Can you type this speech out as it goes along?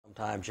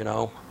sometimes, you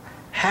know.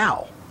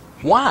 How?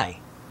 Why?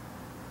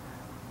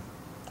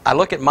 I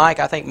look at Mike.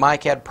 I think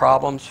Mike had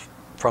problems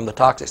from the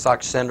toxic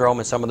shock syndrome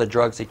and some of the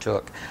drugs he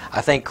took.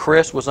 I think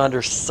Chris was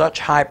under such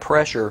high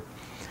pressure.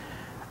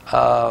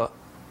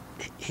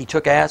 He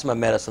took asthma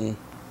medicine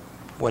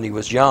when he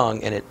was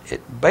young, and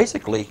it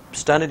basically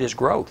stunted his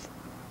growth.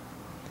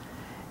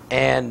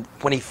 And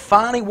when he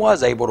finally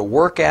was able to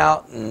work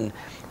out, and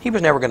he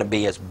was never going to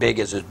be as big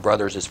as his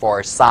brothers as far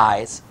as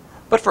size,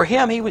 but for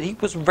him, he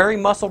was very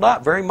muscled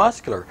up, very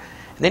muscular.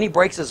 And then he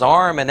breaks his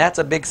arm, and that's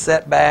a big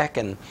setback.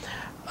 And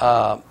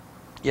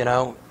you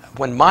know,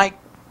 when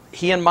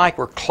he and Mike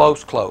were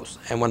close,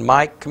 and when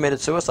Mike committed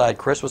suicide,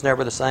 Chris was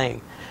never the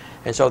same.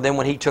 And so then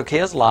when he took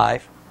his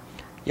life,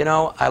 you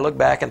know, I look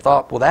back and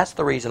thought, well, that's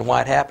the reason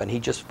why it happened. He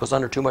just was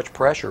under too much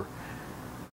pressure.